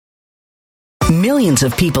Millions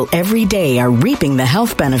of people every day are reaping the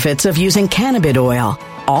health benefits of using cannabis oil,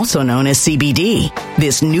 also known as CBD.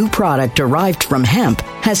 This new product derived from hemp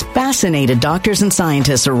has fascinated doctors and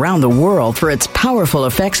scientists around the world for its powerful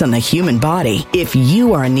effects on the human body. If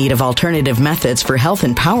you are in need of alternative methods for health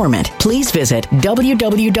empowerment, please visit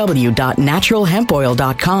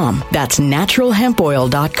www.naturalhempoil.com. That's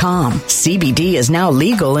naturalhempoil.com. CBD is now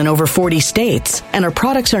legal in over 40 states, and our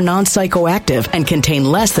products are non-psychoactive and contain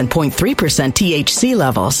less than 0.3% THC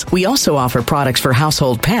levels. We also offer products for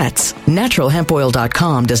household pets.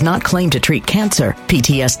 Naturalhempoil.com does not claim to treat cancer,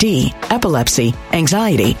 PTSD, epilepsy,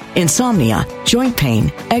 anxiety, insomnia, joint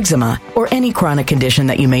pain, eczema, or any chronic condition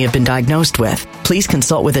that you may have been diagnosed with. Please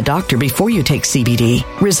consult with a doctor before you take CBD.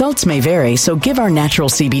 Results may vary, so give our natural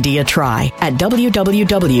CBD a try at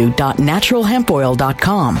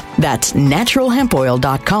www.naturalhempoil.com. That's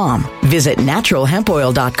naturalhempoil.com. Visit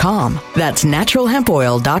naturalhempoil.com. That's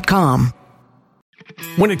naturalhempoil.com.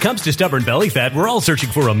 When it comes to stubborn belly fat, we're all searching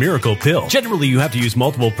for a miracle pill. Generally, you have to use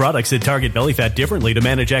multiple products that target belly fat differently to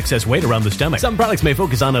manage excess weight around the stomach. Some products may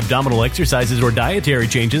focus on abdominal exercises or dietary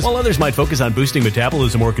changes, while others might focus on boosting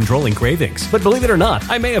metabolism or controlling cravings. But believe it or not,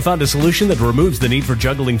 I may have found a solution that removes the need for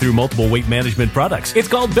juggling through multiple weight management products. It's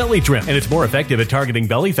called Belly Trim, and it's more effective at targeting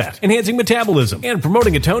belly fat, enhancing metabolism, and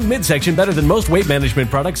promoting a toned midsection better than most weight management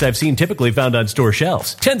products I've seen typically found on store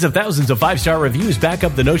shelves. Tens of thousands of 5-star reviews back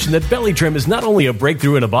up the notion that Belly Trim is not only a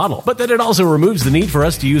breakthrough in a bottle, but that it also removes the need for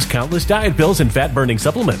us to use countless diet pills and fat-burning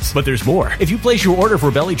supplements. But there's more. If you place your order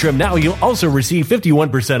for Belly Trim now, you'll also receive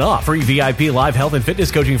 51% off, free VIP live health and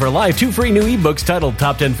fitness coaching for life, 2 free new ebooks titled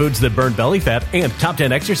Top 10 Foods That Burn Belly Fat and Top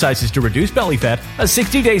 10 Exercises to Reduce Belly Fat, a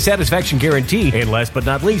 60-day satisfaction guarantee, and last but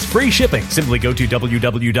not least, free shipping. Simply go to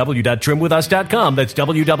www.trimwithus.com. That's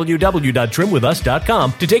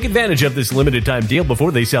www.trimwithus.com to take advantage of this limited time deal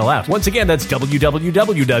before they sell out. Once again, that's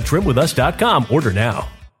www.trimwithus.com. Order now.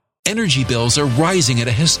 Energy bills are rising at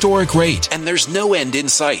a historic rate, and there's no end in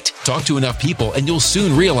sight. Talk to enough people, and you'll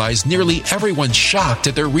soon realize nearly everyone's shocked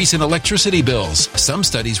at their recent electricity bills. Some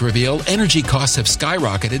studies reveal energy costs have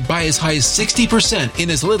skyrocketed by as high as 60%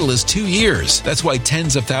 in as little as 2 years. That's why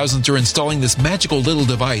tens of thousands are installing this magical little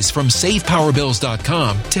device from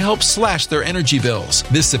SavePowerBills.com to help slash their energy bills.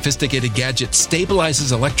 This sophisticated gadget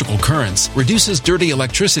stabilizes electrical currents, reduces dirty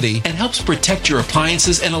electricity, and helps protect your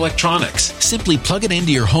appliances and electronics. Simply plug it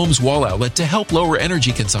into your home's wall outlet to help lower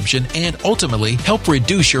energy consumption and ultimately help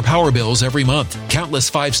reduce your power bills every month.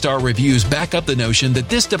 Countless 5-star reviews back up the notion that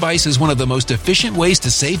this device is one of the most efficient ways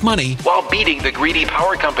to save money while beating the greedy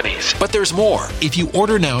power companies. But there's more. If you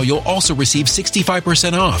order now, you'll also receive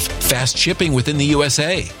 65% off, fast shipping within the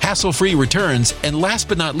USA, hassle-free returns, and last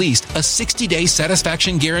but not least, a 60-day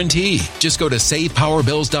satisfaction guarantee. Just go to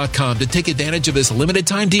SavePowerBills.com to take advantage of this limited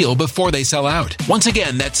time deal before they sell out. Once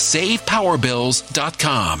again, that's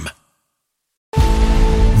SavePowerBills.com.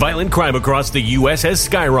 Violent crime across the U.S. has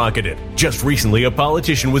skyrocketed. Just recently, a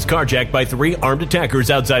politician was carjacked by 3 armed attackers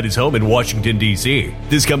outside his home in Washington, D.C.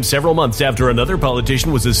 This comes several months after another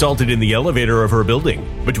politician was assaulted in the elevator of her building.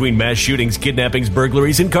 Between mass shootings, kidnappings,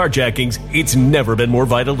 burglaries, and carjackings, it's never been more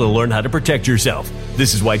vital to learn how to protect yourself.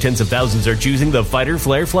 This is why tens of thousands are choosing the Fighter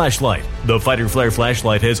Flare flashlight. The Fighter Flare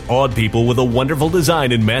flashlight has awed people with a wonderful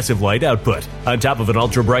design and massive light output. On top of an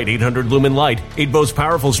ultra-bright 800-lumen light, it boasts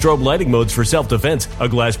powerful strobe lighting modes for self-defense, a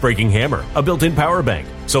glass-breaking hammer, a built-in power bank,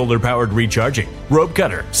 solar-powered recharging, rope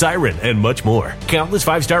cutter, siren, and much more. Countless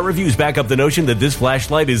 5-star reviews back up the notion that this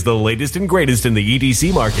flashlight is the latest and greatest in the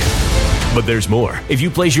EDC market. But there's more. If you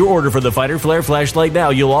place your order for the Fighter Flare flashlight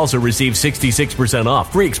now, you'll also receive 66%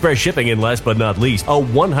 off, free express shipping, and last but not least, a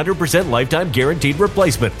 100% lifetime guaranteed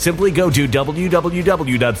replacement. Simply go to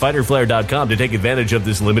www.fighterflare.com to take advantage of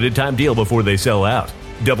this limited time deal before they sell out.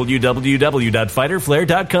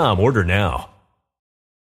 www.fighterflare.com. Order now.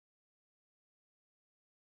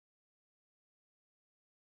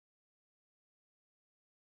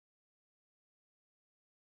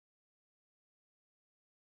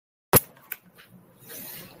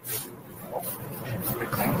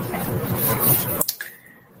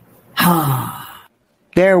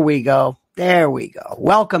 There we go. There we go.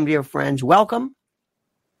 Welcome, dear friends. Welcome.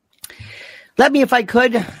 Let me, if I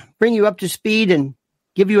could, bring you up to speed and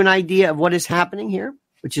give you an idea of what is happening here,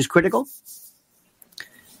 which is critical.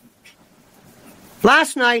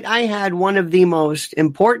 Last night, I had one of the most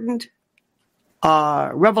important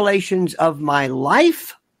revelations of my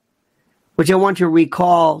life, which I want to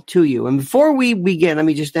recall to you. And before we begin, let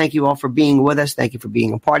me just thank you all for being with us. Thank you for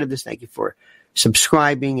being a part of this. Thank you for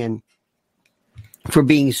subscribing and for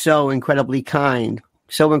being so incredibly kind.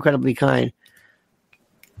 So incredibly kind.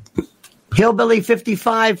 Hillbilly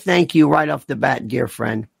 55, thank you right off the bat, dear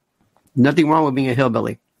friend. Nothing wrong with being a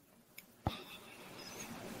hillbilly.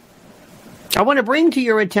 I want to bring to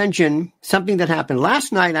your attention something that happened.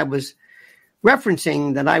 Last night I was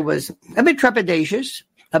referencing that I was a bit trepidatious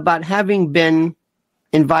about having been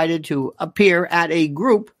invited to appear at a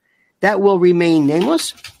group that will remain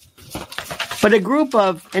nameless, but a group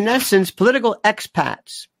of, in essence, political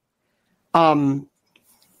expats,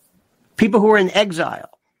 people who are in exile,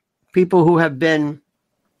 people who have been,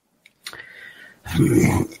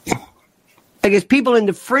 I guess, people in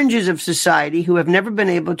the fringes of society who have never been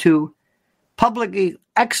able to publicly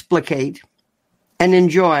explicate and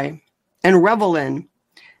enjoy and revel in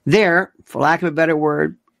their, for lack of a better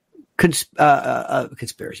word,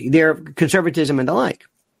 conspiracy, their conservatism and the like.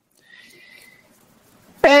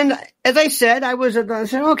 And as I said, I said,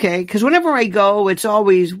 okay, because whenever I go, it's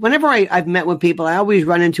always, whenever I've met with people, I always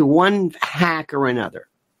run into one hack or another.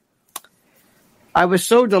 I was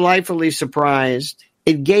so delightfully surprised.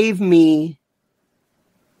 It gave me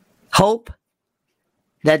hope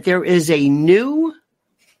that there is a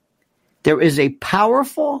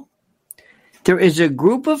powerful, there is a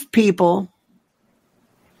group of people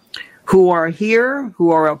who are here,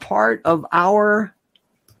 who are a part of our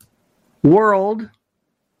world,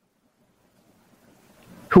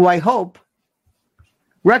 who I hope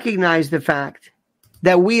recognize the fact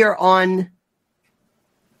that we are on,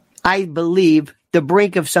 I believe, the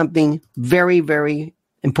brink of something very, very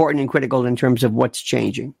important and critical in terms of what's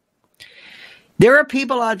changing. There are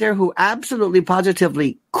people out there who absolutely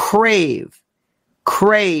positively crave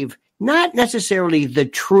not necessarily the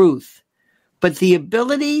truth, but the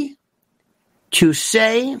ability to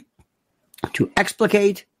say, to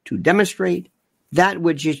explicate, to demonstrate that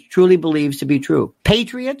which it truly believes to be true.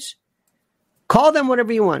 Patriots, call them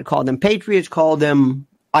whatever you want. Call them patriots, call them,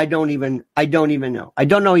 I don't even know. I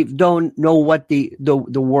don't know what the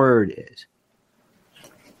word is.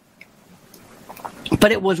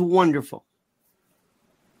 But it was wonderful.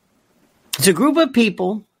 It's a group of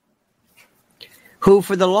people who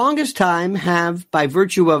for the longest time have, by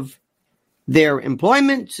virtue of their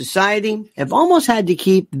employment, society, have almost had to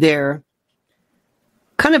keep their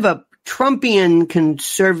kind of a Trumpian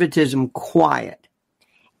conservatism quiet.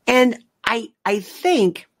 And I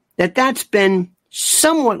think that that's been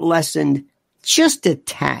somewhat lessened just a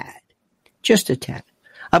tad.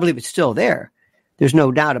 I believe it's still there. There's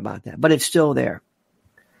no doubt about that, but it's still there.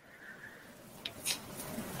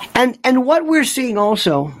 And what we're seeing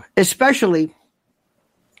also, especially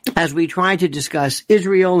as we try to discuss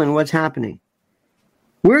Israel and what's happening,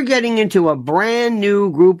 we're getting into a brand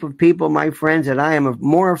new group of people, my friends, that I am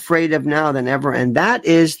more afraid of now than ever, and that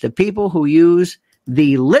is the people who use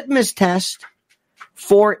the litmus test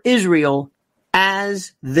for Israel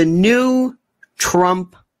as the new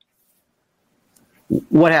Trump,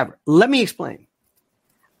 whatever. Let me explain.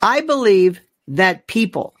 I believe that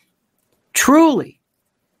people truly,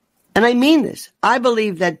 and I mean this, I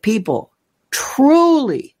believe that people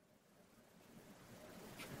truly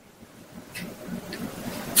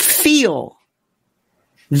feel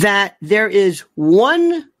that there is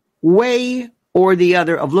one way or the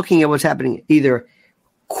other of looking at what's happening, either,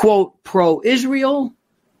 quote, pro-Israel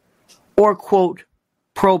or, quote,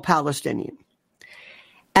 pro-Palestinian.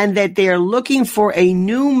 And that they are looking for a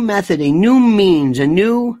new method, a new means, a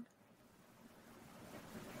new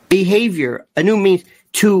behavior, a new means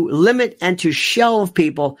to limit and to shelve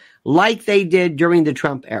people like they did during the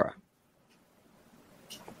Trump era.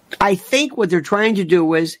 I think what they're trying to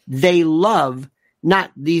do is they love,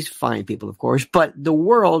 not these fine people, of course, but the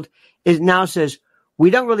world is now says, we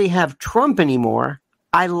don't really have Trump anymore.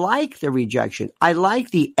 I like the rejection. I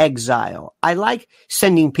like the exile. I like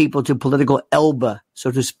sending people to political Elba,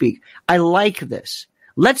 so to speak. I like this.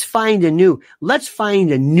 Let's find a new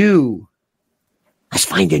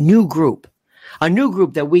group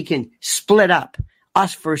that we can split up,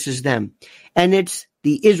 us versus them. And it's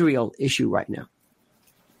the Israel issue right now.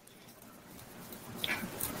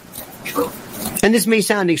 And this may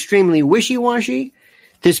sound extremely wishy-washy.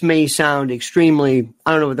 This may sound extremely,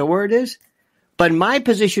 I don't know what the word is. But my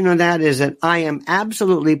position on that is that I am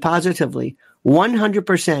absolutely, positively,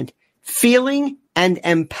 100% feeling and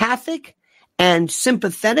empathic and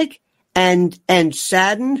sympathetic and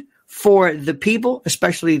saddened for the people,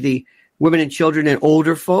 especially the women and children and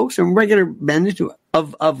older folks and regular men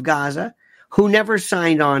of Gaza who never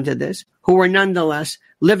signed on to this, who are nonetheless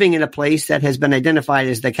living in a place that has been identified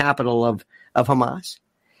as the capital of Hamas.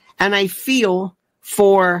 And I feel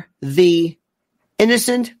for the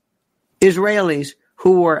innocent Israelis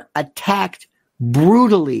who were attacked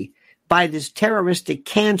brutally by this terroristic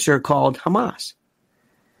cancer called Hamas.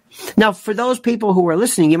 Now, for those people who are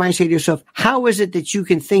listening, you might say to yourself, how is it that you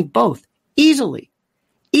can think both? Easily.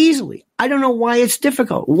 I don't know why it's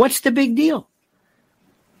difficult. What's the big deal?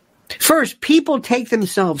 First, people take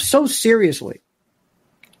themselves so seriously.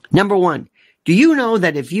 Number one, do you know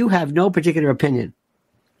that if you have no particular opinion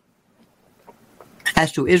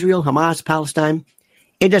as to Israel, Hamas, Palestine,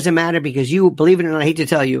 it doesn't matter because you, believe it or not, I hate to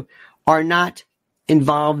tell you, are not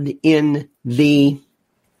involved in the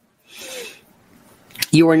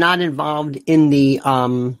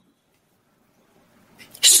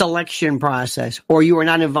selection process, or you are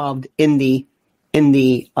not involved in the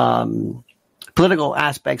political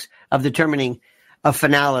aspects of determining a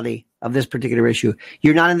finality of this particular issue.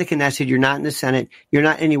 You're not in the Knesset, you're not in the Senate, you're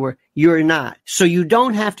not anywhere, you're not. So you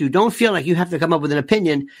don't feel like you have to come up with an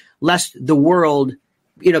opinion lest the world,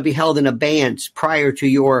 be held in abeyance prior to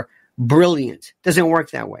your brilliance. It doesn't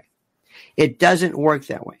work that way. It doesn't work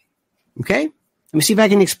that way. Okay? Let me see if I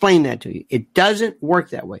can explain that to you. It doesn't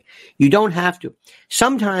work that way. You don't have to.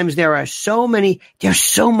 Sometimes there's so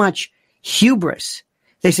much hubris.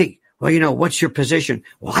 They say, well, what's your position?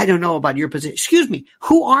 Well, I don't know about your position. Excuse me.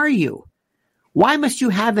 Who are you? Why must you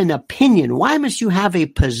have an opinion? Why must you have a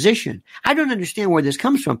position? I don't understand where this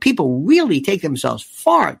comes from. People really take themselves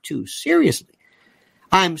far too seriously.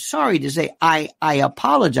 I'm sorry to say, I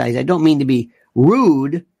apologize. I don't mean to be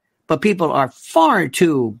rude, but people are far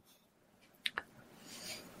too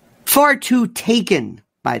taken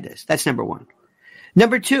by this. That's number one.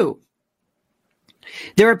 Number two,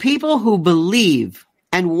 there are people who believe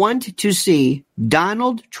and want to see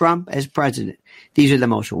Donald Trump as president. These are the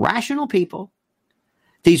most rational people.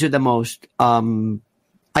 These are the most,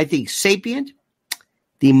 I think, sapient,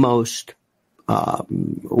 the most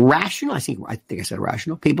rational, I think I said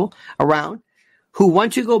rational people around, who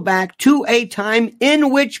want to go back to a time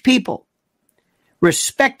in which people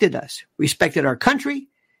respected us, respected our country,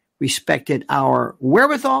 respected our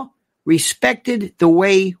wherewithal, respected the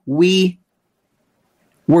way we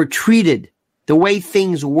were treated, the way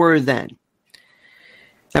things were then.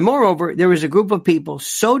 And moreover, there was a group of people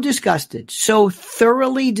so disgusted, so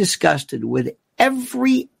thoroughly disgusted with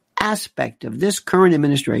every aspect of this current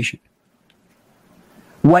administration.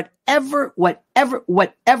 Whatever you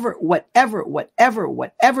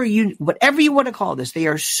want to call this, they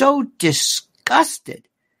are so disgusted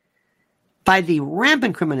by the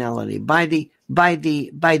rampant criminality, by this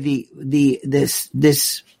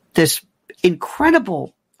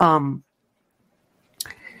incredible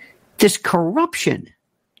this corruption.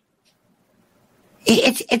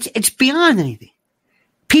 It's beyond anything.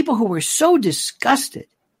 People who were so disgusted.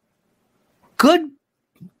 Good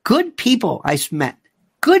people I met.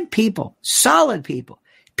 Good people, solid people,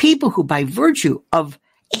 people who by virtue of,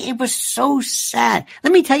 it was so sad.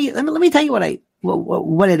 Let me tell you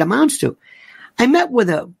what it amounts to. I met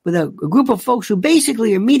with a group of folks who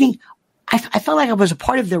basically are meeting. I felt like I was a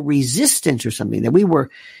part of the resistance or something, that we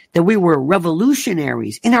were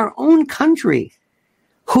revolutionaries in our own country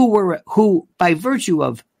who by virtue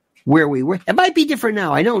of where we were, it might be different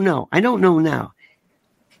now. I don't know now.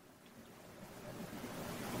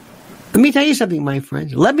 Let me tell you something, my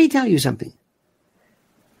friends. Let me tell you something.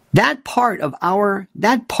 That part of our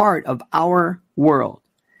world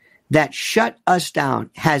that shut us down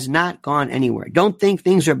has not gone anywhere. Don't think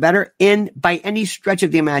things are better by any stretch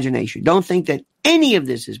of the imagination. Don't think that any of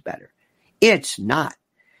this is better. It's not.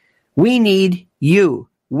 We need you.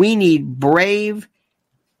 We need brave,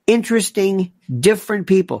 interesting, different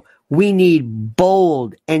people. We need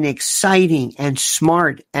bold and exciting and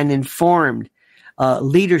smart and informed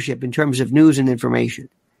leadership in terms of news and information.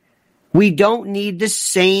 We don't need the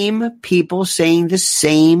same people saying the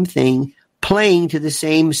same thing, playing to the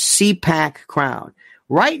same CPAC crowd.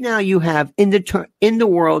 Right now you have in the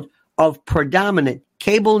world of predominant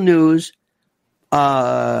cable news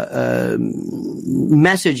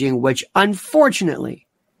messaging, which unfortunately,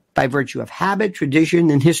 by virtue of habit,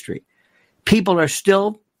 tradition, and history, people are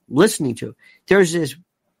still listening to. There's this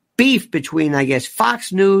beef between, I guess,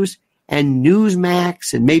 Fox News and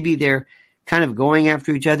Newsmax, and maybe they're kind of going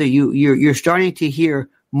after each other. You're starting to hear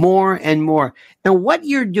more and more. And what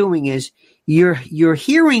you're doing is you're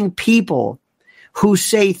hearing people who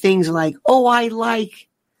say things like, "Oh, I like,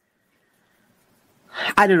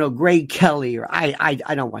 I don't know, Greg Kelly," or I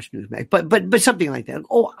don't watch Newsmax, but something like that.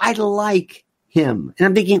 "Oh, I like him," and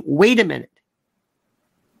I'm thinking, wait a minute.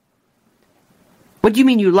 What do you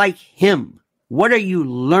mean you like him? What are you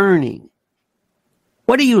learning?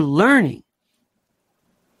 What are you learning?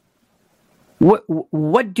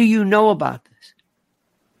 What do you know about this?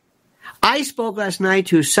 I spoke last night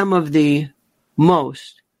to some of the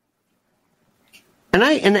most And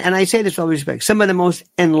I say this with all respect, some of the most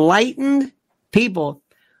enlightened people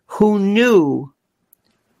who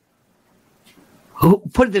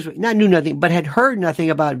put it this way, not knew nothing, but had heard nothing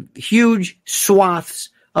about huge swaths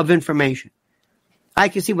of information. I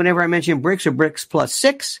can see whenever I mention bricks or bricks plus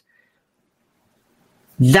 6,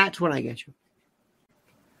 that's when I get you.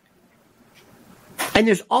 And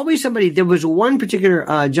there's always somebody, there was one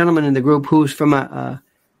particular gentleman in the group who's from a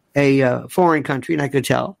foreign country, and I could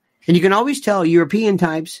tell. And you can always tell European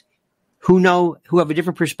types who have a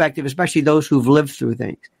different perspective, especially those who've lived through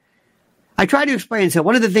things. I try to explain, so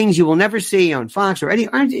one of the things you will never see on Fox or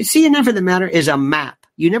CNN for the matter is a map.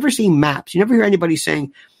 You never see maps. You never hear anybody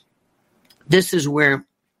saying, this is why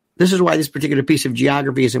this particular piece of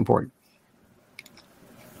geography is important.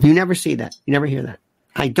 You never see that. You never hear that.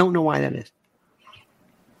 I don't know why that is.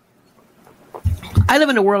 I live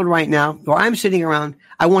in a world right now where I'm sitting around,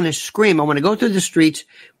 I want to scream. I want to go through the streets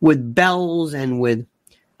with bells and with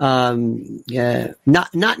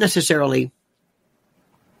not necessarily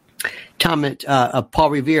Paul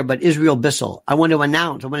Revere, but Israel Bissell. I want to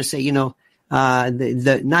announce, I want to say, not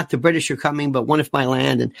the British are coming, but one of my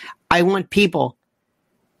land. And I want people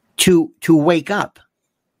to wake up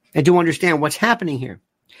and to understand what's happening here.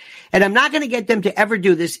 And I'm not going to get them to ever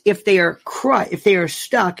do this if they are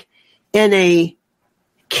stuck in a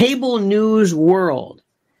cable news world.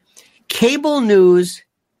 Cable news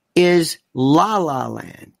is la la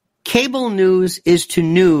land. Cable news is to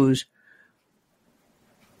news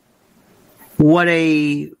what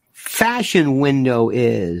a fashion window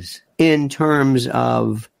is in terms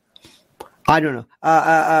of, I don't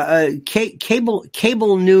know,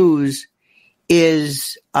 cable news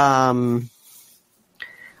is, I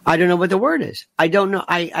don't know what the word is. I don't know.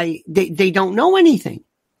 They don't know anything.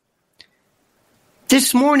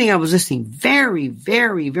 This morning I was listening very,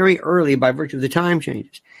 very, very early by virtue of the time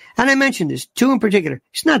changes. And I mentioned this, 2 in particular.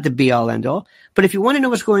 It's not the be-all, end-all. But if you want to know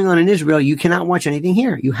what's going on in Israel, you cannot watch anything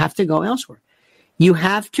here. You have to go elsewhere. You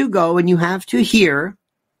have to go and you have to hear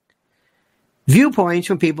viewpoints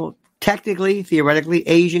from people, technically, theoretically,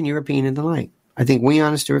 Asian, European, and the like. I think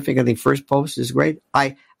Weon is terrific. I think First Post is great.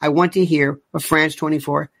 I want to hear what France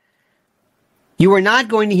 24. You are not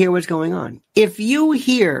going to hear what's going on. If you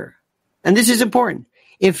hear, and this is important,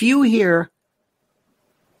 if you hear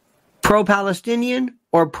pro-Palestinian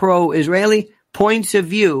or pro-Israeli points of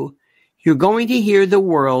view, you're going to hear the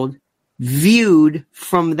world viewed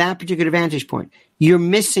from that particular vantage point. You're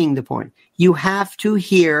missing the point. You have to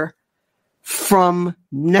hear from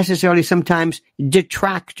necessarily sometimes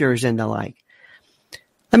detractors and the like.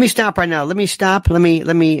 Let me stop right now. Let me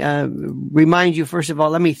remind you, first of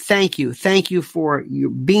all, let me thank you. Thank you for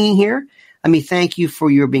you being here. Let me thank you for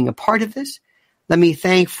your being a part of this. Let me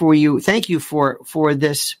thank you for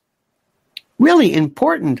this really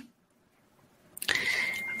important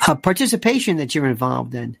participation that you're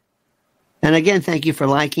involved in. And again, thank you for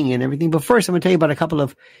liking and everything. But first, I'm going to tell you about a couple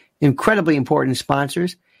of incredibly important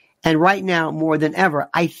sponsors. And right now, more than ever,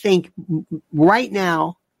 I think right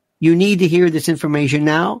now, you need to hear this information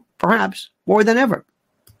now, perhaps more than ever.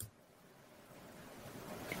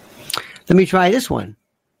 Let me try this one.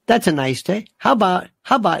 That's a nice day. How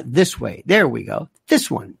about this way? There we go.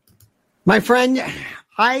 This one. My friend,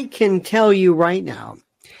 I can tell you right now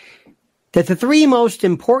that the 3 most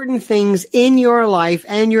important things in your life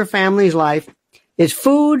and your family's life is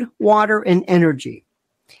food, water, and energy.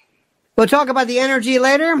 We'll talk about the energy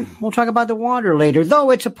later. We'll talk about the water later,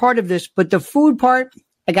 though it's a part of this. But the food part,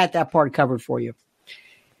 I got that part covered for you.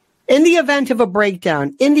 In the event of a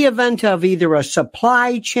breakdown, in the event of either a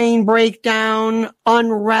supply chain breakdown,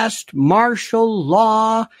 unrest, martial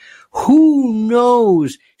law, who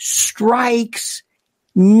knows, strikes,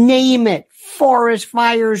 name it, forest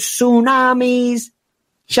fires, tsunamis.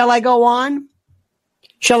 Shall I go on?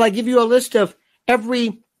 Shall I give you a list of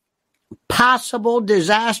every possible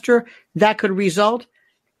disaster that could result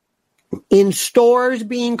in stores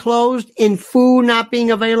being closed, in food not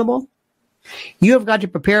being available? You have got to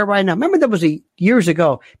prepare right now. Remember, there was years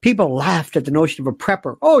ago, people laughed at the notion of a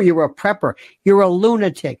prepper. Oh, you're a prepper. You're a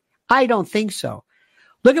lunatic. I don't think so.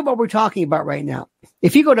 Look at what we're talking about right now.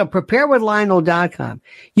 If you go to preparewithlionel.com,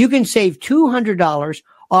 you can save $200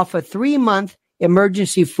 off a 3-month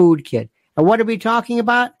emergency food kit. And what are we talking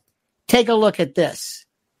about? Take a look at this.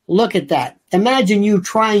 Look at that. Imagine you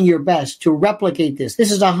trying your best to replicate this.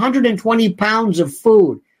 This is 120 pounds of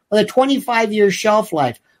food with a 25-year shelf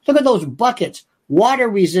life. Look at those buckets, water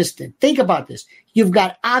resistant. Think about this. You've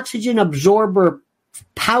got oxygen absorber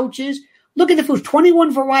pouches. Look at the food,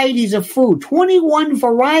 21 varieties of food, 21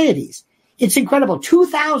 varieties. It's incredible.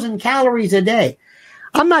 2,000 calories a day.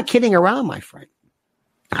 I'm not kidding around, my friend.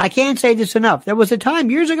 I can't say this enough. There was a time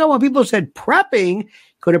years ago when people said prepping.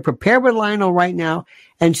 Go to Prepare with Lionel right now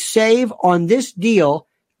and save on this deal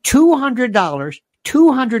 $200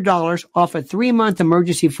 off a 3-month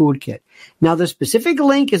emergency food kit. Now, the specific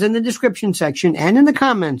link is in the description section and in the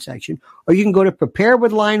comment section, or you can go to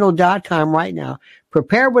preparewithlionel.com right now.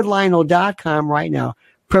 Preparewithlionel.com right now.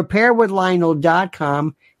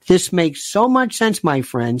 Preparewithlionel.com. This makes so much sense, my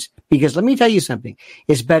friends, because let me tell you something.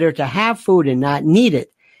 It's better to have food and not need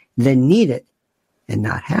it than need it and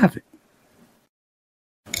not have it.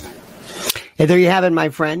 And there you have it, my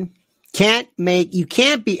friend. You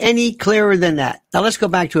can't be any clearer than that. Now let's go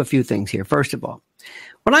back to a few things here. First of all,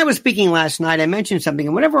 when I was speaking last night, I mentioned something,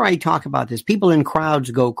 and whenever I talk about this, people in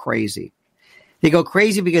crowds go crazy. They go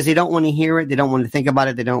crazy because they don't want to hear it. They don't want to think about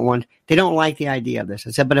it. They don't like the idea of this.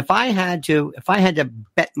 I said, but if I had to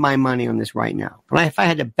bet my money on this right now, if I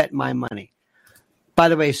had to bet my money, by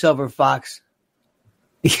the way, Silver Fox,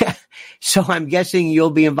 yeah, so I'm guessing you'll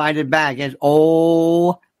be invited back as,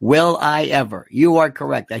 will I ever? You are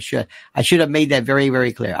correct. I should have made that very,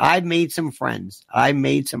 very clear. I've made some friends.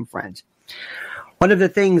 One of the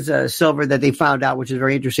things, Silver, that they found out, which is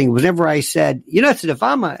very interesting, was whenever I said, I said, if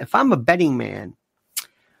I'm a betting man,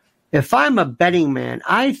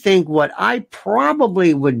 I think what I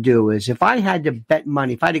probably would do is if I had to bet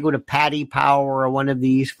money, if I had to go to Paddy Power or one of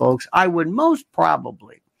these folks, I would most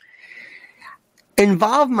probably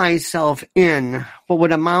involve myself in what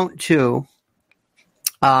would amount to,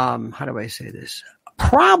 how do I say this?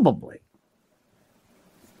 Probably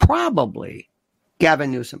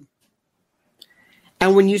Gavin Newsom.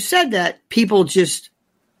 And when you said that, people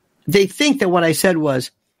they think that what I said was,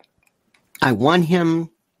 I want him.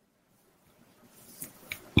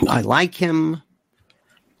 I like him.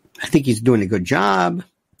 I think he's doing a good job.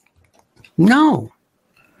 No.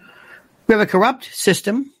 We have a corrupt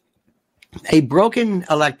system, a broken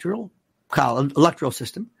electoral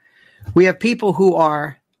system. We have people who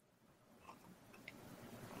are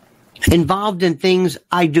involved in things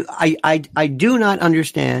I do not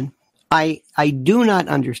understand. I do not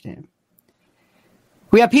understand.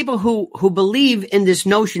 We have people who believe in this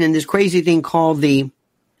notion, in this crazy thing called it's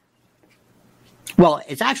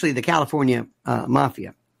actually the California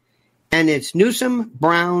Mafia. And it's Newsom,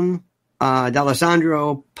 Brown,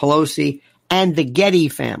 D'Alessandro, Pelosi, and the Getty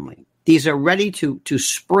family. These are ready to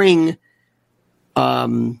spring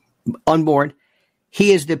on board.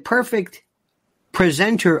 He is the perfect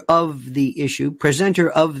presenter of the issue, presenter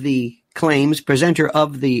of the claims, presenter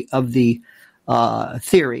of the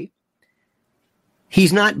theory.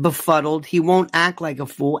 He's not befuddled. He won't act like a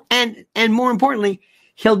fool. And more importantly,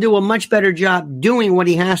 he'll do a much better job doing what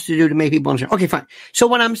he has to do to make people understand. Okay, fine. So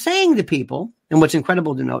what I'm saying to people, and what's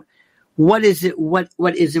incredible to note, what is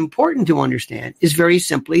important to understand is very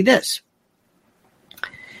simply this.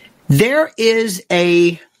 There is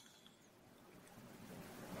a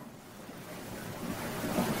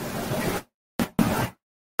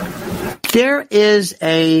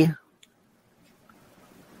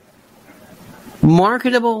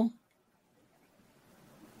marketable,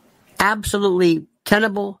 absolutely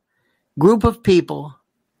tenable group of people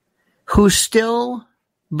who still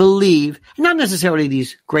believe, not necessarily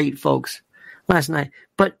these great folks last night,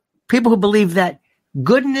 but people who believe that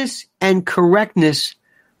goodness and correctness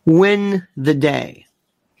win the day,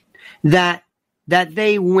 that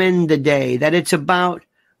they win the day, that it's about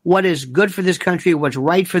what is good for this country, what's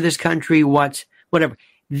right for this country, whatever.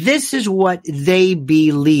 This is what they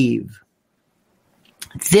believe.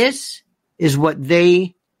 This is what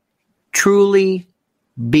they truly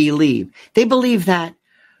believe. They believe that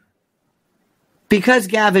because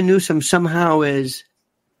Gavin Newsom somehow is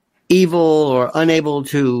evil or unable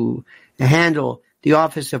to handle the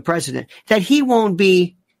office of president, that he won't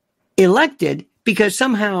be elected because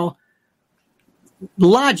somehow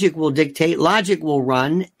logic will dictate, logic will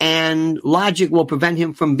run, and logic will prevent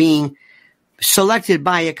him from being selected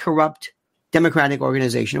by a corrupt Democratic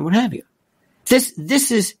organization or what have you.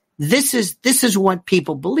 This is what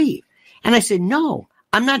people believe. And I said, no,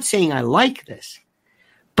 I'm not saying I like this,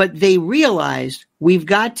 but they realized we've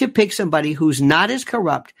got to pick somebody who's not as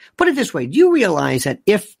corrupt. Put it this way. Do you realize that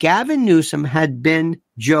if Gavin Newsom had been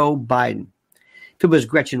Joe Biden, if it was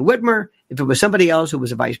Gretchen Whitmer, if it was somebody else who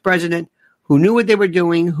was a vice president, who knew what they were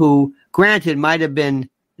doing, who granted might have been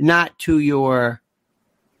not to your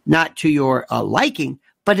liking,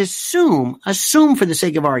 but assume for the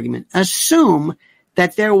sake of argument, assume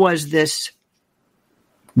that there was this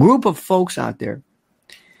group of folks out there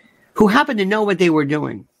who happened to know what they were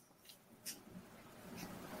doing,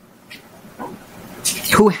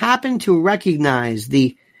 who happened to recognize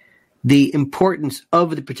the the importance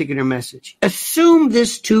of the particular message. Assume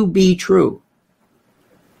this to be true.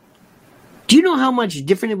 Do you know how much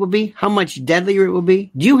different it would be? How much deadlier it would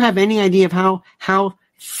be? Do you have any idea of how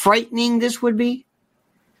frightening this would be?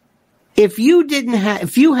 If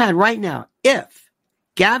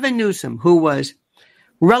Gavin Newsom, who was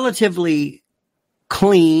relatively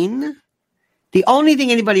clean, the only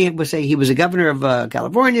thing anybody would say, he was a governor of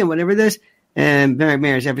California, whatever this, and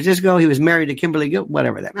mayor of San Francisco, he was married to Kimberly Gill,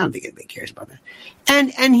 whatever that. I don't think anybody cares about that.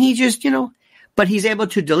 And he just, but he's able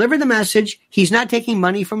to deliver the message. He's not taking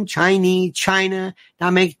money from China,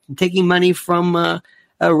 not taking money from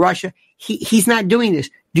Russia. He's not doing this.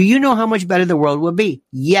 Do you know how much better the world will be?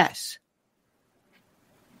 Yes.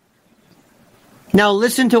 Now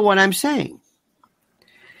listen to what I'm saying.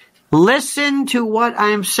 Listen to what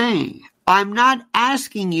I'm saying. I'm not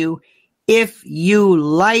asking you if you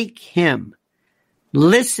like him.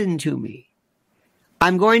 Listen to me.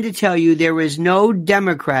 I'm going to tell you there is no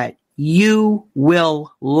Democrat you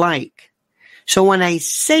will like. So when I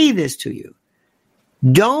say this to you,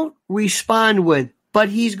 don't respond with, but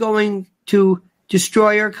he's going to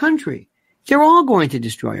destroy our country. They're all going to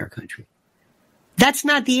destroy our country. That's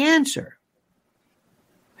not the answer.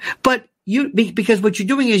 But because what you're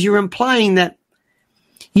doing is you're implying that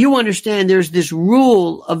you understand there's this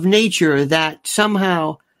rule of nature that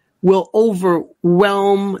somehow will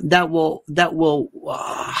overwhelm, how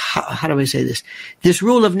do I say this? This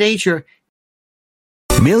rule of nature.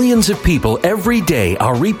 Millions of people every day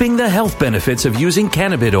are reaping the health benefits of using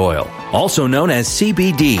cannabis oil, also known as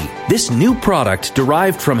CBD. This new product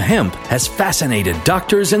derived from hemp has fascinated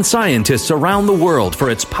doctors and scientists around the world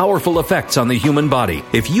for its powerful effects on the human body.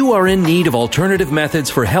 If you are in need of alternative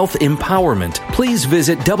methods for health empowerment, please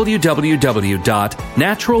visit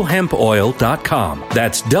www.naturalhempoil.com.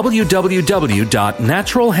 That's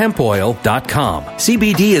www.naturalhempoil.com.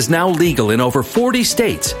 CBD is now legal in over 40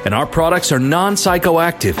 states, and our products are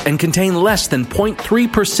non-psychoactive and contain less than 0.3%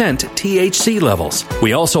 THC levels.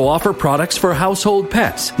 We also offer products for household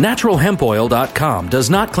pets. NaturalHempOil.com does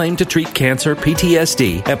not claim to treat cancer,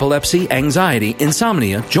 PTSD, epilepsy, anxiety,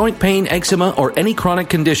 insomnia, joint pain, eczema, or any chronic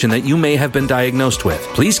condition that you may have been diagnosed with.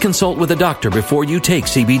 Please consult with a doctor before you take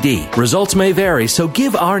CBD. Results may vary, so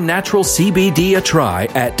give our natural CBD a try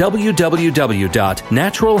at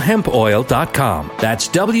www.naturalhempoil.com. That's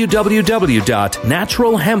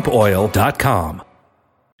www.naturalhempoil.com.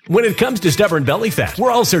 When it comes to stubborn belly fat, we're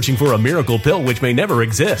all searching for a miracle pill which may never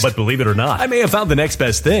exist. But believe it or not, I may have found the next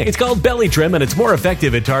best thing. It's called Belly Trim, and it's more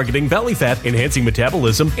effective at targeting belly fat, enhancing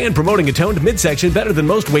metabolism, and promoting a toned midsection better than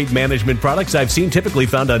most weight management products I've seen typically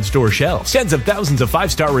found on store shelves. Tens of thousands of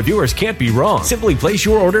 5-star reviewers can't be wrong. Simply place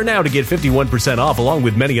your order now to get 51% off along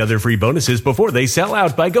with many other free bonuses before they sell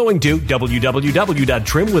out by going to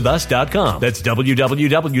www.trimwithus.com. That's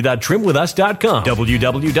www.trimwithus.com.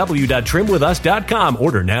 www.trimwithus.com.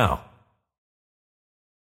 Order now.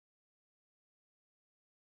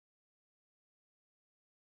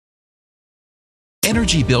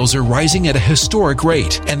 Energy bills are rising at a historic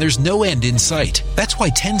rate, and there's no end in sight. That's why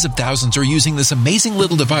tens of thousands are using this amazing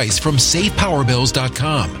little device from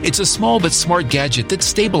SavePowerBills.com. It's a small but smart gadget that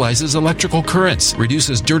stabilizes electrical currents,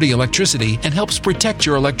 reduces dirty electricity, and helps protect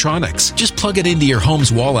your electronics. Just plug it into your home's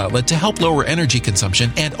wall outlet to help lower energy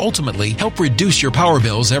consumption and ultimately help reduce your power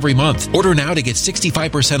bills every month. Order now to get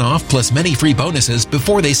 65% off plus many free bonuses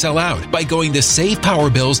before they sell out by going to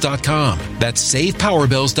SavePowerBills.com. That's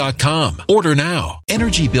SavePowerBills.com. Order now.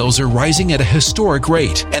 Energy bills are rising at a historic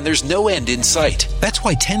rate, and there's no end in sight. That's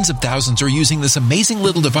why tens of thousands are using this amazing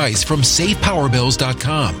little device from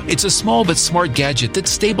SavePowerBills.com. It's a small but smart gadget that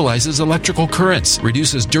stabilizes electrical currents,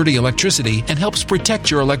 reduces dirty electricity, and helps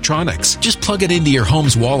protect your electronics. Just plug it into your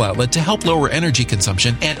home's wall outlet to help lower energy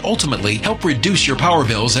consumption and ultimately help reduce your power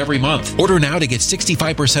bills every month. Order now to get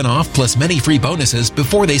 65% off plus many free bonuses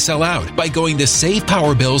before they sell out by going to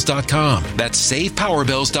SavePowerBills.com. That's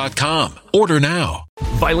SavePowerBills.com. Order now.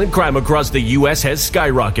 Violent crime across the U.S. has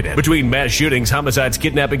skyrocketed. Between mass shootings, homicides,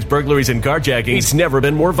 kidnappings, burglaries, and carjacking, it's never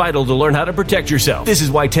been more vital to learn how to protect yourself. This is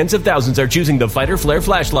why tens of thousands are choosing the Fighter Flare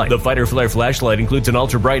flashlight. The Fighter Flare flashlight includes an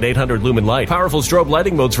ultra-bright 800 lumen light, powerful strobe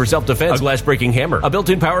lighting modes for self-defense, a glass-breaking hammer, a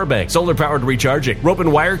built-in power bank, solar-powered recharging, rope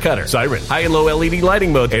and wire cutter, siren, high and low LED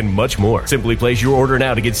lighting mode, and much more. Simply place your order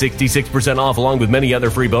now to get 66% off along with many other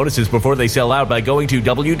free bonuses before they sell out by going to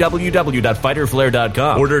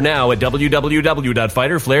www.fighterflare.com. Order now at www.fighterflare.com.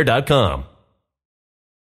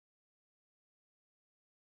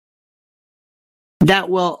 That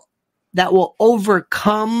will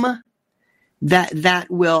overcome that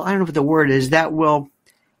will, I don't know what the word is, that will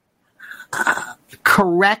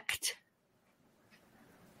correct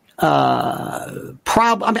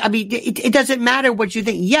problem. I mean, it doesn't matter what you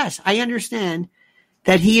think. Yes, I understand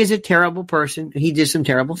that he is a terrible person. He did some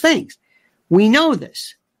terrible things. We know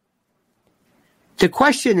this. The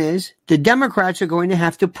question is, the Democrats are going to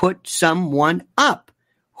have to put someone up.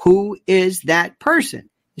 Who is that person?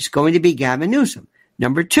 It's going to be Gavin Newsom.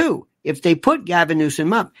 Number two, if they put Gavin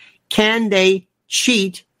Newsom up, can they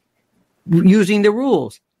cheat using the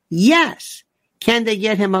rules? Yes. Can they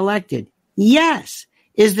get him elected? Yes.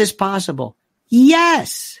 Is this possible?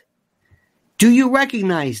 Yes. Do you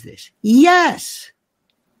recognize this? Yes.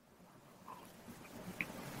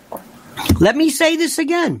 Let me say this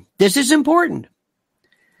again. This is important.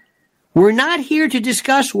 We're not here to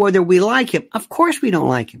discuss whether we like him. Of course we don't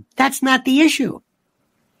like him. That's not the issue.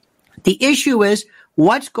 The issue is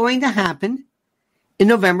what's going to happen in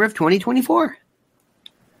November of 2024.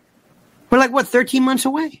 We're like, 13 months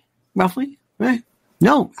away, roughly, right?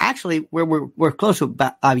 No, actually, we're close to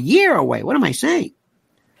about a year away. What am I saying?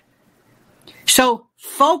 So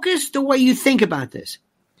focus the way you think about this.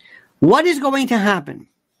 What is going to happen?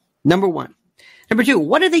 Number one. Number two,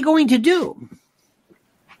 what are they going to do?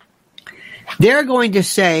 They're going to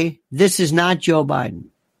say, this is not Joe Biden.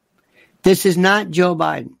 This is not Joe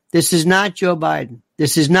Biden. This is not Joe Biden.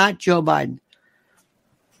 This is not Joe Biden.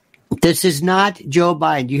 This is not Joe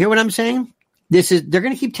Biden. Do you hear what I'm saying? They're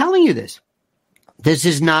going to keep telling you this. This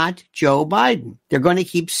is not Joe Biden. They're going to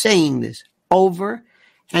keep saying this over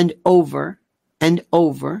and over and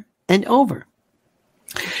over and over.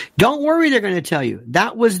 Don't worry, they're going to tell you.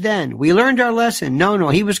 That was then. We learned our lesson. No,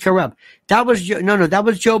 he was corrupt. That was that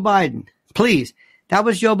was Joe Biden. Please, that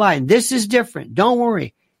was Joe Biden. This is different. Don't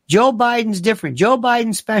worry. Joe Biden's different. Joe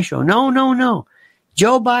Biden's special. No.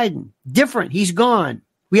 Joe Biden, different. He's gone.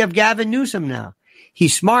 We have Gavin Newsom now.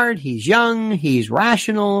 He's smart. He's young. He's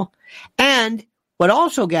rational. And what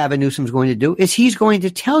also Gavin Newsom's going to do is he's going to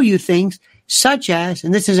tell you things such as,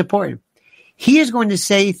 and this is important, he is going to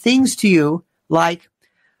say things to you like,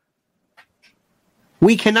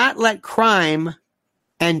 we cannot let crime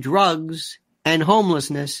and drugs and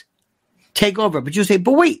homelessness take over. But you say,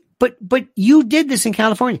 but wait, but you did this in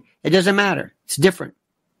California. It doesn't matter. It's different.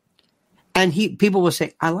 And people will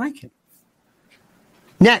say, I like it.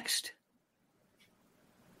 Next,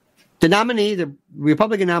 the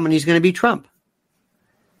Republican nominee is going to be Trump.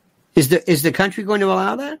 Is the country going to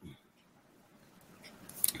allow that?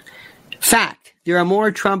 Fact, there are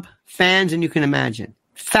more Trump fans than you can imagine.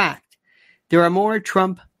 Fact, there are more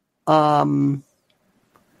Trump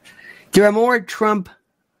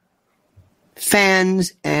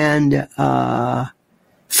fans and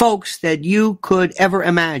folks that you could ever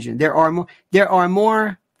imagine. There are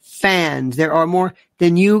more fans. There are more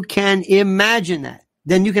than you can imagine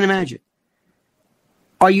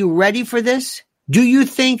Are you ready for this? Do you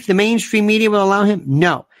think the mainstream media will allow him?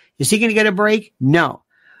 No. Is he going to get a break? No.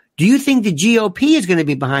 Do you think the GOP is going to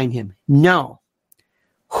be behind him? No.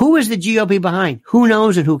 Who is the GOP behind? Who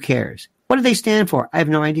knows and who cares? What do they stand for? I have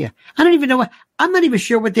no idea. I don't even know I'm not even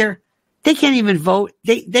sure what they can't even vote.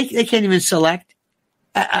 They can't even select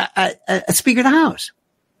a Speaker of the House.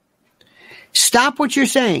 Stop what you're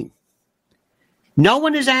saying. No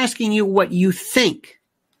one is asking you what you think.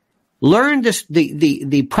 Learn this,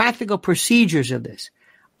 the practical procedures of this.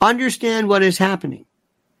 Understand what is happening.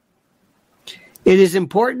 It is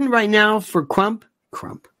important right now for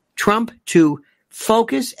Trump to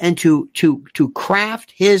focus and to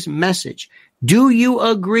craft his message. Do you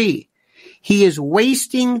agree? He is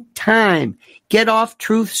wasting time. Get off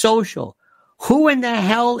Truth Social. Who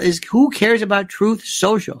cares about Truth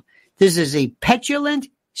Social? This is a petulant,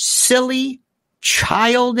 silly,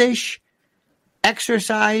 childish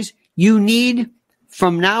exercise. You need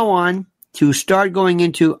from now on to start going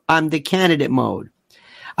into I'm the candidate mode.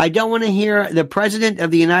 I don't want to hear the President of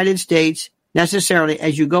the United States necessarily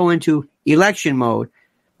as you go into election mode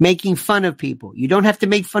making fun of people. You don't have to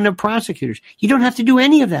make fun of prosecutors. You don't have to do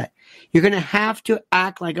any of that. You're going to have to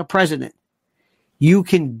act like a president. You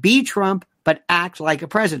can be Trump, but act like a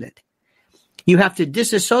president. You have to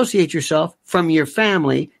disassociate yourself from your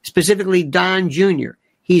family, specifically Don Jr.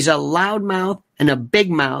 He's a loudmouth and a big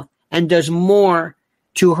mouth and does more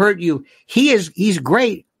to hurt you. He's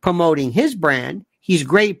great promoting his brand. He's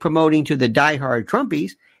great promoting to the diehard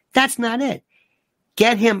Trumpies. That's not it.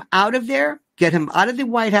 Get him out of there. Get him out of the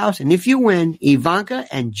White House. And if you win, Ivanka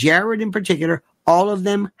and Jared in particular, all of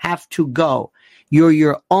them have to go. You're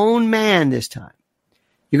your own man this time.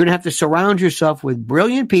 You're going to have to surround yourself with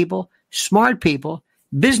brilliant people, smart people,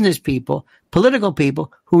 business people, political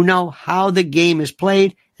people who know how the game is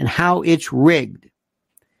played and how it's rigged.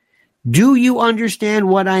 Do you understand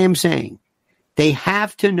what I am saying? They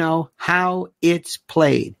have to know how it's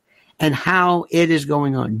played. and how it is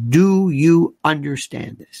going on. Do you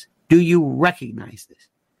understand this? Do you recognize this?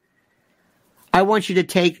 I want you to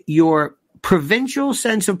take your provincial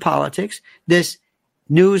sense of politics, this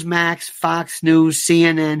Newsmax, Fox News,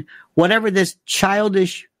 CNN, whatever this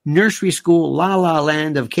childish nursery school la-la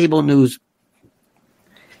land of cable news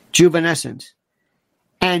juvenescence,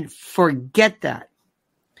 and forget that.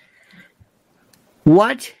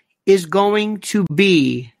 What is going to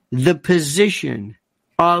be the position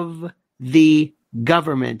of the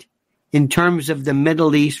government in terms of the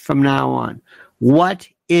Middle East from now on? What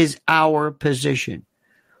is our position?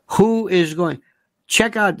 Who is going?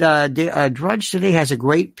 Check out Drudge today has a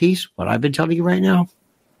great piece, what I've been telling you right now,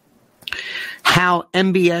 how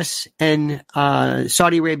MBS and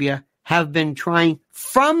Saudi Arabia have been trying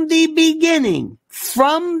from the beginning,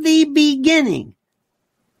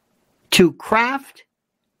 to craft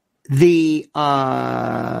the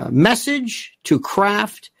message, to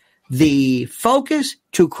craft the focus,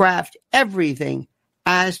 to craft everything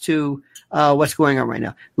as to what's going on right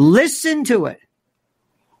now. Listen to it.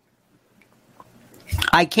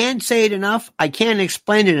 I can't say it enough. I can't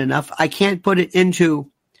explain it enough. I can't put it into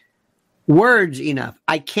words enough.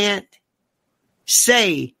 I can't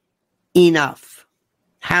say enough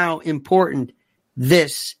how important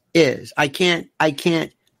this is. I can't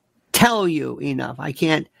tell you enough. I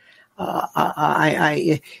can't.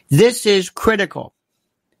 This is critical.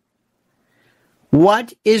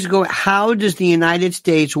 What is going? How does the United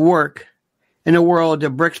States work in a world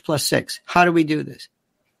of BRICS plus 6? How do we do this?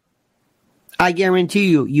 I guarantee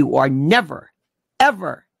you, you are never,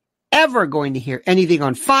 ever, ever going to hear anything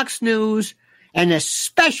on Fox News and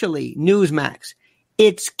especially Newsmax.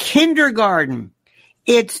 It's kindergarten.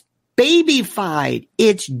 It's babyfied.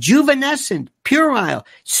 It's juvenescent, puerile,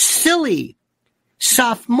 silly,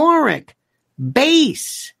 sophomoric,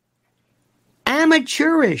 base,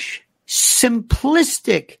 amateurish,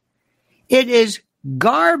 simplistic. It is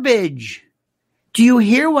garbage. Do you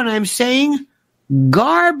hear what I'm saying?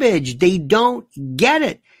 Garbage. They don't get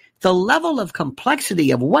it. The level of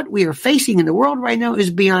complexity of what we are facing in the world right now is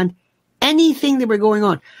beyond anything that we're going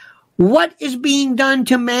on. What is being done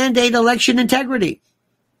to mandate election integrity?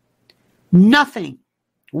 Nothing.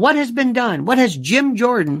 What has been done? What has Jim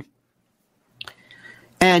Jordan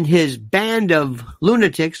and his band of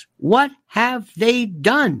lunatics, what have they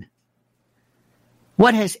done?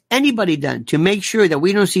 What has anybody done to make sure that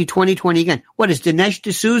we don't see 2020 again? What is Dinesh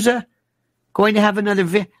D'Souza going to have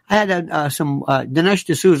another? I had some Dinesh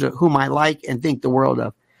D'Souza, whom I like and think the world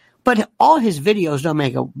of. But all his videos don't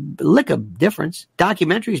make a lick of difference.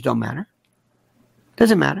 Documentaries don't matter.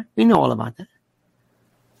 Doesn't matter. We know all about that.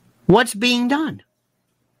 What's being done?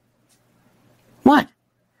 What?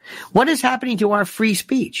 What is happening to our free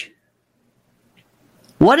speech?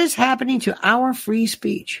 What is happening to our free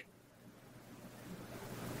speech?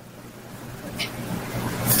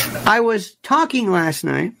 I was talking last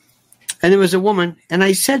night, and there was a woman, and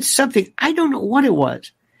I said something. I don't know what it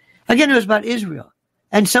was. Again, it was about Israel.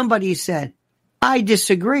 And somebody said, I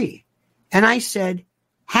disagree. And I said,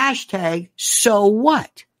 hashtag, so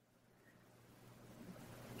what?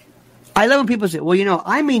 I love when people say, well, you know,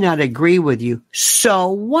 I may not agree with you. So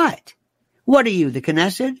what? What are you, the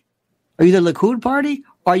Knesset? Are you the Likud party?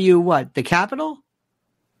 Are you what, the capital?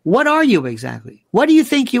 What are you exactly? What do you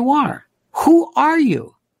think you are? Who are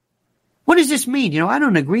you? What does this mean? You know, I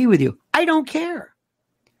don't agree with you. I don't care.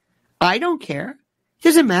 I don't care.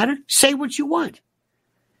 Doesn't matter. Say what you want.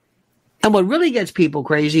 And what really gets people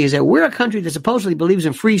crazy is that we're a country that supposedly believes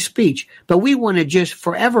in free speech, but we want to just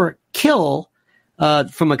forever kill,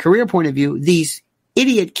 from a career point of view, these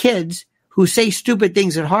idiot kids who say stupid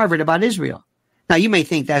things at Harvard about Israel. Now, you may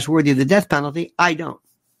think that's worthy of the death penalty. I don't.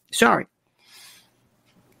 Sorry.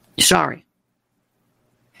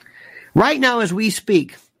 Right now, as we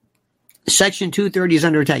speak, Section 230 is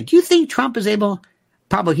under attack. Do you think Trump is able?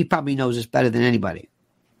 He probably knows this better than anybody.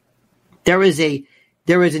 There is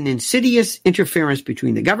an insidious interference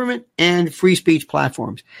between the government and free speech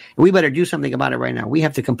platforms. And we better do something about it right now. We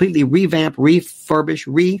have to completely revamp, refurbish,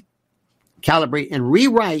 recalibrate, and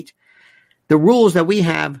rewrite the rules that we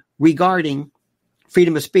have regarding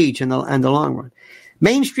freedom of speech in the long run.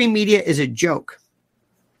 Mainstream media is a joke.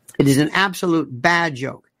 It is an absolute bad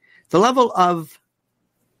joke. The level of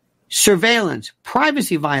surveillance,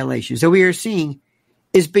 privacy violations that we are seeing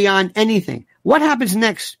is beyond anything. What happens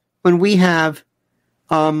next when we have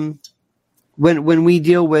when we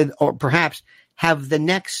deal with, or perhaps have the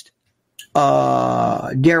next,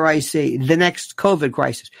 dare I say, the next COVID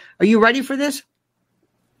crisis? Are you ready for this?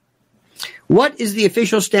 What is the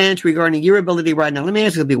official stance regarding your ability right now? Let me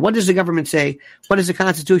ask you, what does the government say? What does the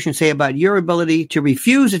Constitution say about your ability to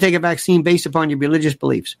refuse to take a vaccine based upon your religious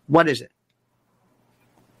beliefs? What is it?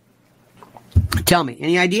 Tell me.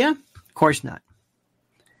 Any idea? Of course not.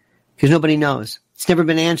 Because nobody knows. It's never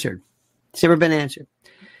been answered. It's never been answered.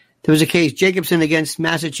 There was a case, Jacobson against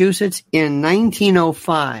Massachusetts, in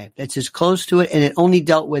 1905. That's as close to it, and it only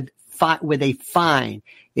dealt with a fine.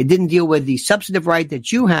 It didn't deal with the substantive right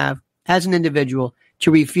that you have as an individual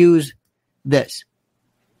to refuse this.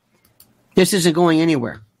 This isn't going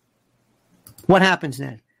anywhere. What happens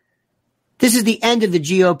then? This is the end of the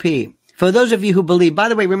GOP. For those of you who believe, by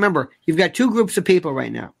the way, remember, you've got two groups of people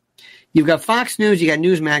right now. You've got Fox News, you got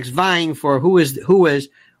Newsmax vying for who wins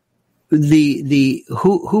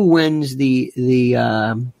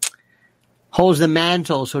holds the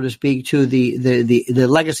mantle, so to speak, to the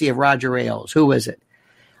legacy of Roger Ailes. Who is it?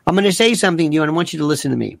 I'm going to say something to you, and I want you to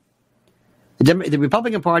listen to me. The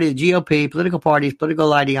Republican Party, the GOP, political parties,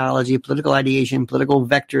 political ideology, political ideation, political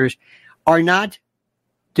vectors are not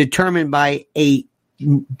determined by a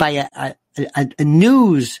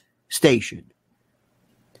news station,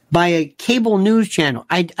 by a cable news channel.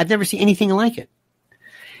 I've never seen anything like it.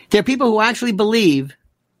 There are people who actually believe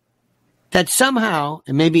that somehow,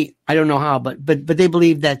 and maybe I don't know how, but they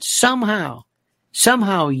believe that somehow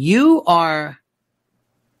you are.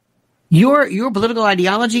 Your political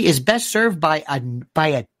ideology is best served by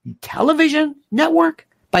a television network,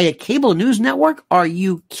 by a cable news network. Are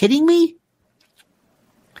you kidding me?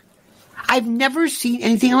 I've never seen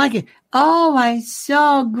anything like it. Oh, I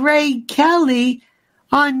saw Greg Kelly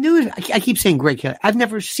on news. I keep saying Greg Kelly. I've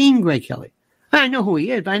never seen Greg Kelly. I know who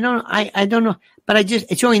he is, but I don't know. But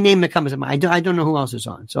it's the only name that comes to mind. I don't know who else is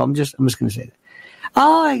on. So I'm just going to say that.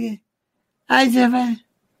 Oh, I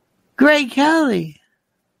Greg Kelly.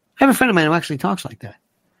 I have a friend of mine who actually talks like that.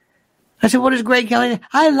 I said, "What is Greg Kelly?"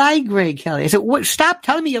 I like Greg Kelly. I said, "What? Stop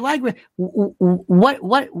telling me you like Greg.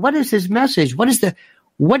 What is his message? What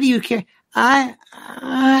do you care?" I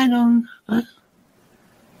don't.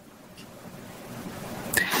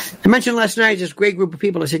 I mentioned last night this great group of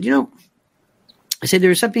people. I said,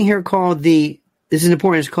 there's something here called this is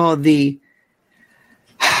important. It's called the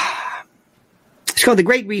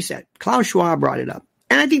Great Reset. Klaus Schwab brought it up.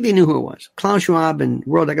 And I think they knew who it was. Klaus Schwab and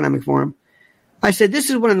World Economic Forum. I said, this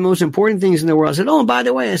is one of the most important things in the world. I said, oh, and by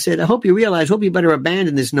the way, I hope you better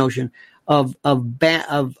abandon this notion of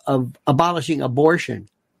abolishing abortion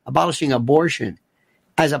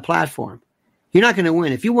as a platform. You're not going to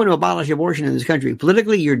win. If you want to abolish abortion in this country,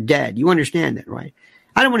 politically, you're dead. You understand that, right?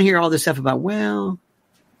 I don't want to hear all this stuff about,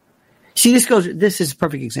 see, this is a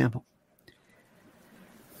perfect example.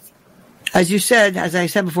 As I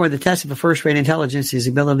said before, the test of a first-rate intelligence is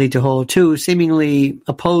the ability to hold two seemingly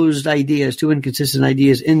opposed ideas, two inconsistent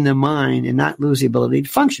ideas in the mind and not lose the ability to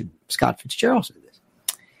function. Scott Fitzgerald said this.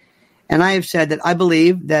 And I have said that I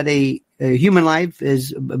believe that a human life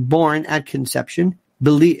is born at conception,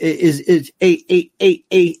 is a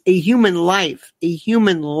human life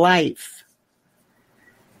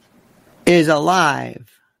is alive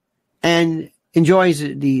and enjoys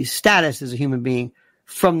the status as a human being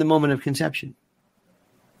from the moment of conception.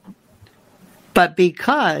 But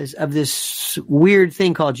because of this weird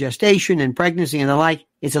thing called gestation and pregnancy and the like,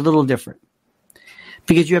 it's a little different.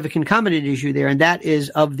 Because you have a concomitant issue there, and that is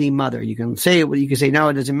of the mother. You can say no,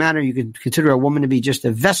 it doesn't matter. You can consider a woman to be just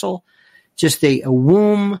a vessel, just a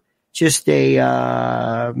womb, just a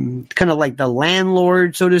kind of like the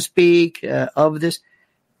landlord, so to speak, of this.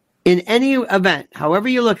 In any event, however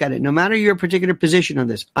you look at it, no matter your particular position on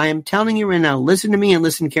this, I am telling you right now, listen to me and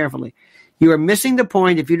listen carefully. You are missing the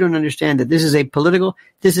point if you don't understand that this is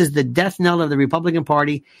this is the death knell of the Republican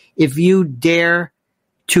Party. If you dare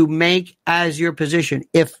to make as your position,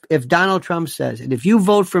 if Donald Trump says, and if you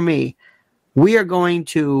vote for me, we are going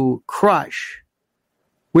to crush,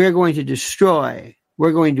 we are going to destroy,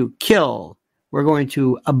 we're going to kill, we're going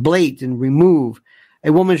to ablate and remove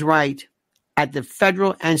a woman's right at the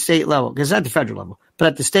federal and state level, because it's at the federal level, but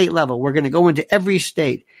at the state level, we're going to go into every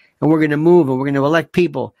state and we're going to move and we're going to elect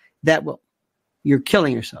people that will, you're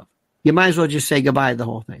killing yourself. You might as well just say goodbye to the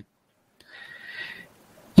whole thing.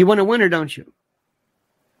 You want to win or don't you?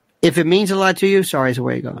 If it means a lot to you, sorry is the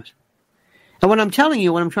way it goes. And what I'm telling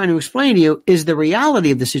you, what I'm trying to explain to you is the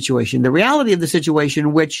reality of the situation. The reality of the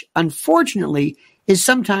situation, which unfortunately is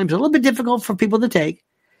sometimes a little bit difficult for people to take,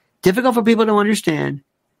 difficult for people to understand.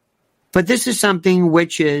 But this is something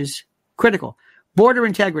which is critical. Border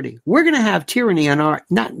integrity. We're going to have tyranny on our,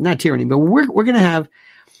 not tyranny, but we're going to have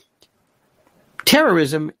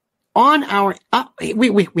terrorism on our,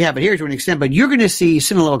 we have it here to an extent, but you're going to see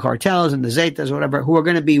Sinaloa cartels and the Zetas or whatever who are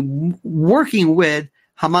going to be working with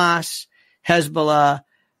Hamas, Hezbollah,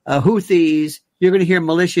 Houthis. You're going to hear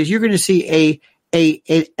militias. You're going to see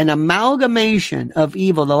an amalgamation of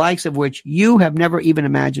evil, the likes of which you have never even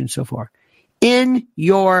imagined so far in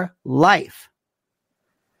your life.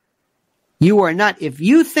 You are not, if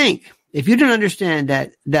you don't understand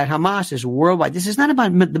that Hamas is worldwide, this is not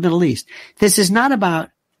about the Middle East. This is not about,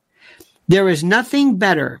 there is nothing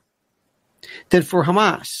better than for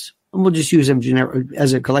Hamas, and we'll just use them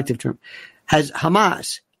as a collective term, has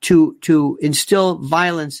Hamas to instill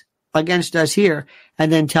violence against us here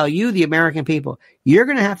and then tell you, the American people, you're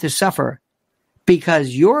going to have to suffer because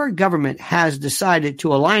your government has decided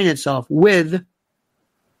to align itself with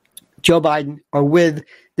Joe Biden or with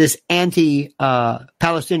this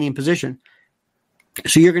anti-Palestinian position.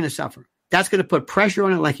 So you're going to suffer. That's going to put pressure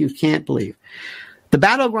on it like you can't believe. The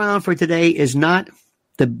battleground for today is not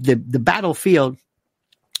the battlefield,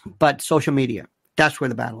 but social media. That's where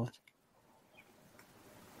the battle is.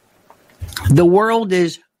 The world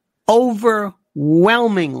is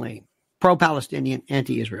overwhelmingly pro-Palestinian,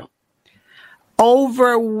 anti-Israel.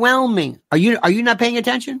 Overwhelming. Are you not paying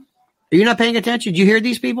attention? Are you not paying attention? Do you hear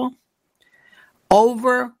these people?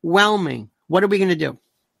 Overwhelming. What are we going to do?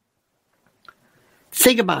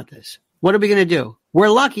 Think about this. What are we going to do? We're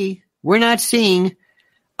lucky. We're not seeing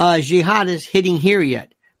jihadists hitting here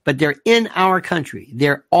yet, but they're in our country.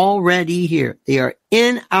 They're already here. They are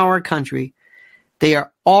in our country. They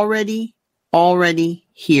are already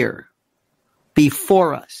here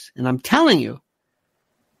before us. And I'm telling you,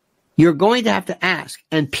 you're going to have to ask.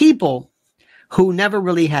 And people who never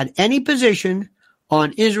really had any position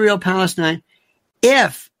on Israel, Palestine,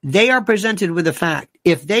 if they are presented with the fact,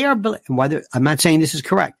 if they are, whether I'm not saying this is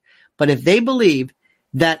correct, but if they believe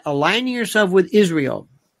that aligning yourself with Israel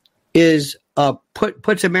is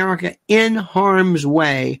puts America in harm's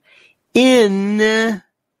way, let me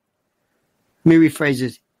rephrase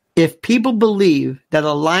this. If people believe that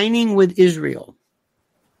aligning with Israel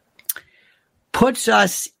puts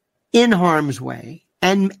us in harm's way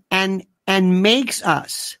and makes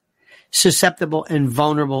us susceptible and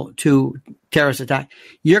vulnerable to terrorist attack,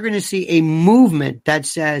 you're going to see a movement that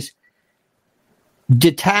says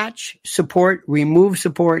detach support, remove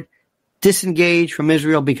support, disengage from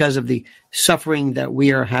Israel because of the suffering that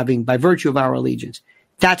we are having by virtue of our allegiance.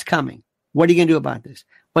 That's coming. What are you going to do about this?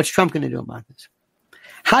 What's Trump going to do about this?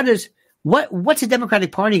 What's the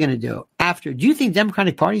Democratic Party going to do after? Do you think the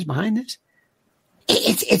Democratic Party is behind this?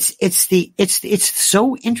 It's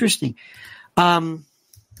so interesting. How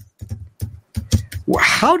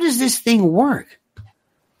does this thing work?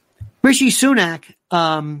 Rishi Sunak,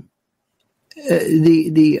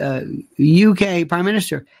 the UK Prime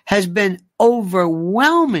Minister, has been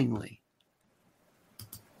overwhelmingly,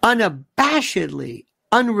 unabashedly,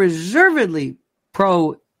 unreservedly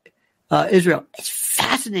pro-Israel. It's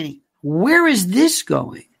fascinating. Where is this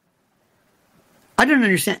going? I don't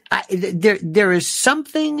understand. There is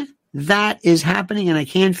something that is happening, and I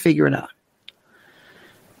can't figure it out.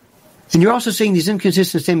 And you're also seeing these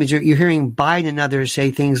inconsistent statements. You're hearing Biden and others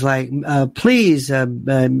say things like, please,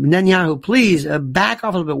 Netanyahu, please back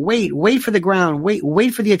off a little bit. Wait for the ground.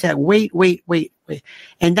 Wait for the attack. Wait.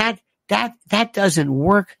 And that doesn't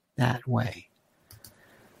work that way.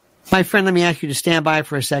 My friend, let me ask you to stand by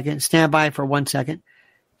for a second. Stand by for 1 second.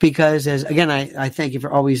 Because I thank you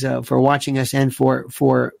for always, for watching us and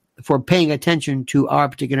for paying attention to our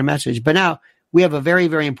particular message. But now we have a very,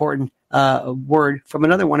 very important word from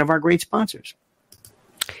another one of our great sponsors.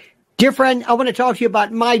 Dear friend, I want to talk to you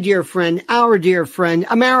about my dear friend, our dear friend,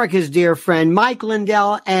 America's dear friend, Mike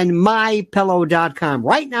Lindell and MyPillow.com.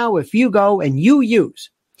 Right now, if you go and you use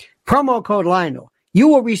promo code Lionel, you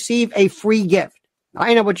will receive a free gift.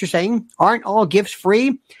 I know what you're saying. Aren't all gifts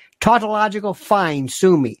free? Tautological, fine,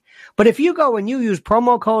 sue me. But if you go and you use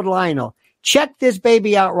promo code Lionel, check this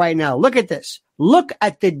baby out right now. Look at this. Look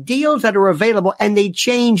at the deals that are available, and they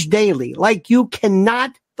change daily like you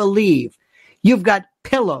cannot believe. You've got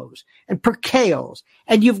pillows and percales,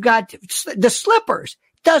 and you've got the slippers.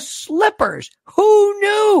 The slippers. Who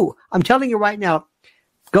knew? I'm telling you right now,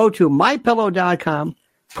 go to mypillow.com,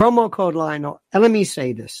 promo code Lionel, and let me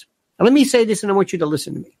say this. And I want you to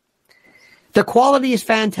listen to me. The quality is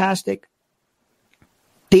fantastic.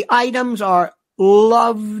 The items are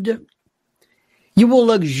loved. You will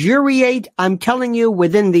luxuriate, I'm telling you,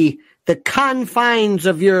 within the confines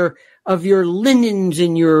of your linens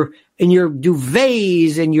and your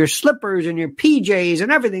duvets and your slippers and your PJs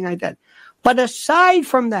and everything like that. But aside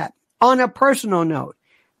from that, on a personal note,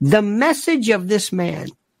 the message of this man,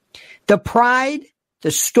 the pride,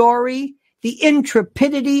 the story, the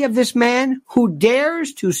intrepidity of this man who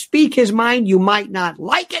dares to speak his mind. You might not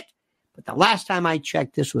like it, but the last time I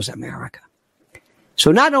checked, this was America.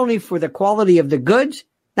 So not only for the quality of the goods,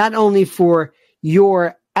 not only for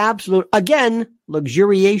your absolute, again,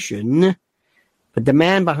 luxuriation, but the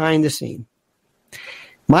man behind the scene.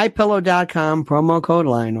 MyPillow.com, promo code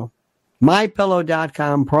Lionel.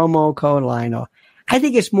 MyPillow.com, promo code Lionel. I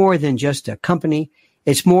think it's more than just a company.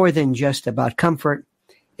 It's more than just about comfort.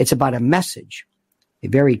 It's about a message, a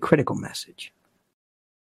very critical message.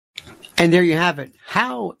 And there you have it.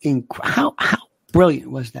 How brilliant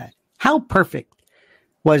was that? How perfect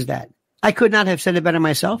was that? I could not have said it better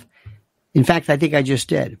myself. In fact, I think I just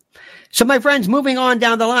did. So, my friends, moving on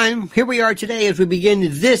down the line, here we are today as we begin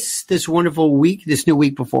this wonderful week, this new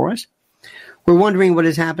week before us. We're wondering what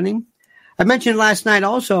is happening. I mentioned last night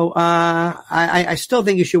also, I still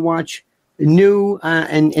think you should watch new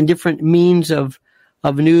and different means of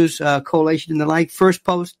news collation and the like. First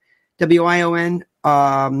Post, WION,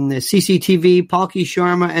 CCTV, Palki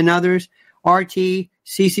Sharma and others, RT,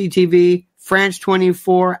 CCTV, France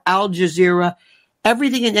 24, Al Jazeera,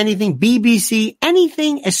 everything and anything, BBC,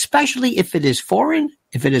 anything, especially if it is foreign,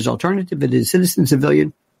 if it is alternative, if it is citizen,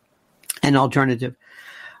 civilian, and alternative.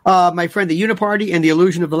 My friend, the Uniparty and the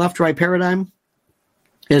illusion of the left-right paradigm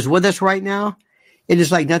is with us right now. It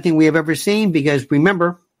is like nothing we have ever seen because,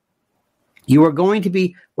 remember, you are going to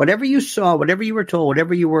be, whatever you saw, whatever you were told,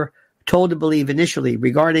 whatever you were told to believe initially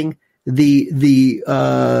regarding the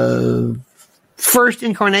first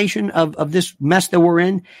incarnation of this mess that we're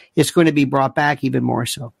in, it's going to be brought back even more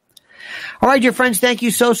so. All right, dear friends, thank you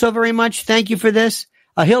so very much. Thank you for this.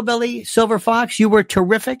 Hillbilly, Silver Fox, you were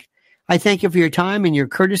terrific. I thank you for your time and your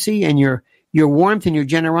courtesy and your warmth and your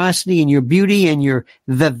generosity and your beauty and your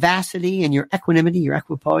vivacity and your equanimity, your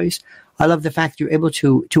equipoise. I love the fact that you're able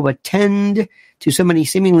to attend to so many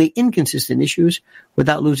seemingly inconsistent issues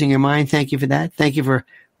without losing your mind. Thank you for that. Thank you for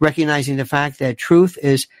recognizing the fact that truth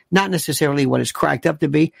is not necessarily what it's cracked up to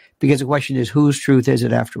be, because the question is, whose truth is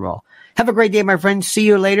it after all? Have a great day, my friends. See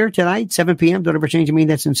you later tonight, 7 p.m. Don't ever change to mean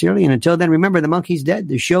that sincerely. And until then, remember, the monkey's dead.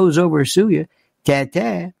 The show's over. Sue ya.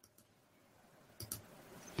 Ta-ta.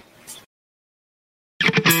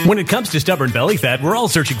 When it comes to stubborn belly fat, we're all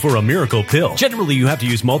searching for a miracle pill. Generally, you have to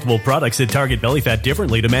use multiple products that target belly fat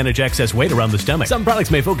differently to manage excess weight around the stomach. Some products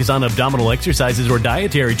may focus on abdominal exercises or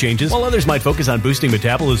dietary changes, while others might focus on boosting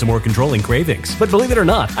metabolism or controlling cravings. But believe it or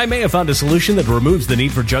not, I may have found a solution that removes the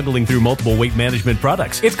need for juggling through multiple weight management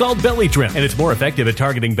products. It's called Belly Trim, and it's more effective at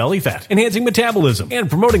targeting belly fat, enhancing metabolism, and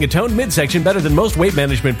promoting a toned midsection better than most weight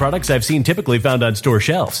management products I've seen typically found on store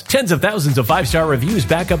shelves. Tens of thousands of 5-star reviews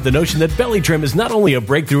back up the notion that Belly Trim is not only a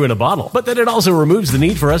breakthrough in a bottle, but that it also removes the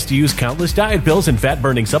need for us to use countless diet pills and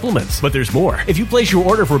fat-burning supplements. But there's more. If you place your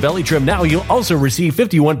order for Belly Trim now, you'll also receive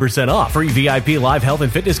 51% off, free VIP live health and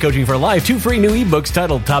fitness coaching for life, 2 free new ebooks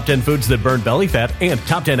titled Top 10 Foods That Burn Belly Fat and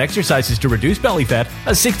Top 10 Exercises to Reduce Belly Fat,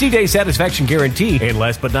 a 60-day satisfaction guarantee, and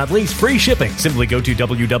last but not least, free shipping. Simply go to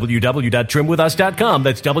www.trimwithus.com.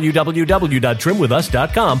 That's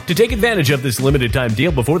www.trimwithus.com to take advantage of this limited time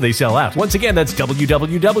deal before they sell out. Once again, that's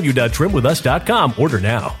www.trimwithus.com. Order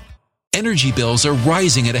now. Energy bills are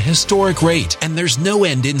rising at a historic rate, and there's no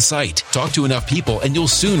end in sight. Talk to enough people, and you'll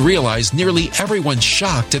soon realize nearly everyone's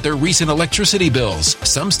shocked at their recent electricity bills.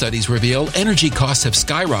 Some studies reveal energy costs have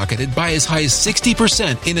skyrocketed by as high as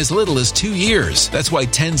 60% in as little as 2 years. That's why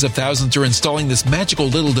tens of thousands are installing this magical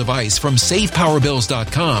little device from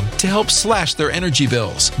SavePowerBills.com to help slash their energy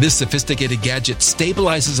bills. This sophisticated gadget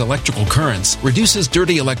stabilizes electrical currents, reduces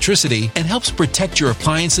dirty electricity, and helps protect your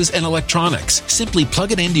appliances and electronics. Simply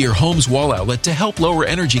plug it into your home's wall outlet to help lower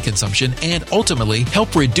energy consumption and ultimately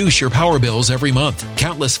help reduce your power bills every month.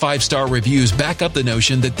 Countless 5-star reviews back up the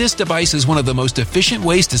notion that this device is one of the most efficient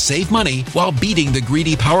ways to save money while beating the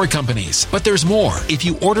greedy power companies. But there's more. If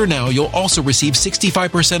you order now, you'll also receive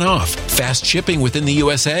 65% off, fast shipping within the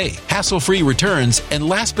USA, hassle-free returns, and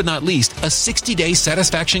last but not least, a 60-day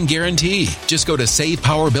satisfaction guarantee. Just go to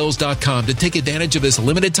SavePowerBills.com to take advantage of this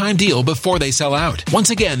limited time deal before they sell out. Once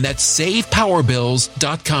again, that's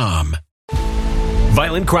SavePowerBills.com.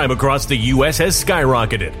 Violent crime across the U.S. has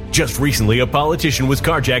skyrocketed. Just recently, a politician was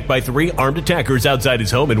carjacked by 3 armed attackers outside his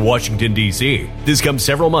home in Washington, D.C. This comes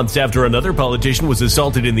several months after another politician was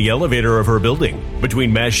assaulted in the elevator of her building.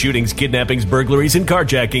 Between mass shootings, kidnappings, burglaries, and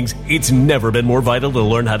carjackings, it's never been more vital to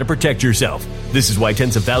learn how to protect yourself. This is why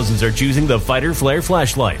tens of thousands are choosing the Fighter Flare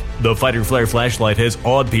flashlight. The Fighter Flare flashlight has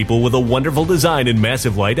awed people with a wonderful design and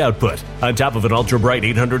massive light output. On top of an ultra-bright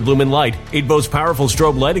 800-lumen light, it boasts powerful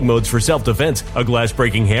strobe lighting modes for self-defense, a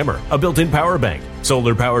glass-breaking hammer, a built-in power bank,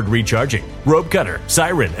 solar-powered recharging, rope cutter,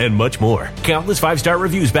 siren, and much more. Countless 5-star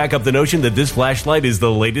reviews back up the notion that this flashlight is the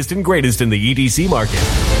latest and greatest in the EDC market.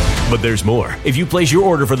 But there's more. If you place your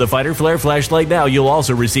order for the Fighter Flare flashlight now, you'll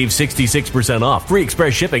also receive 66% off, free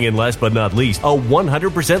express shipping, and last but not least, a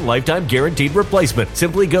 100% lifetime guaranteed replacement.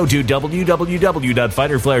 Simply go to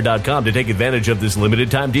www.fighterflare.com to take advantage of this limited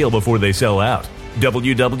time deal before they sell out.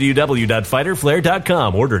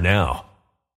 www.fighterflare.com. Order now.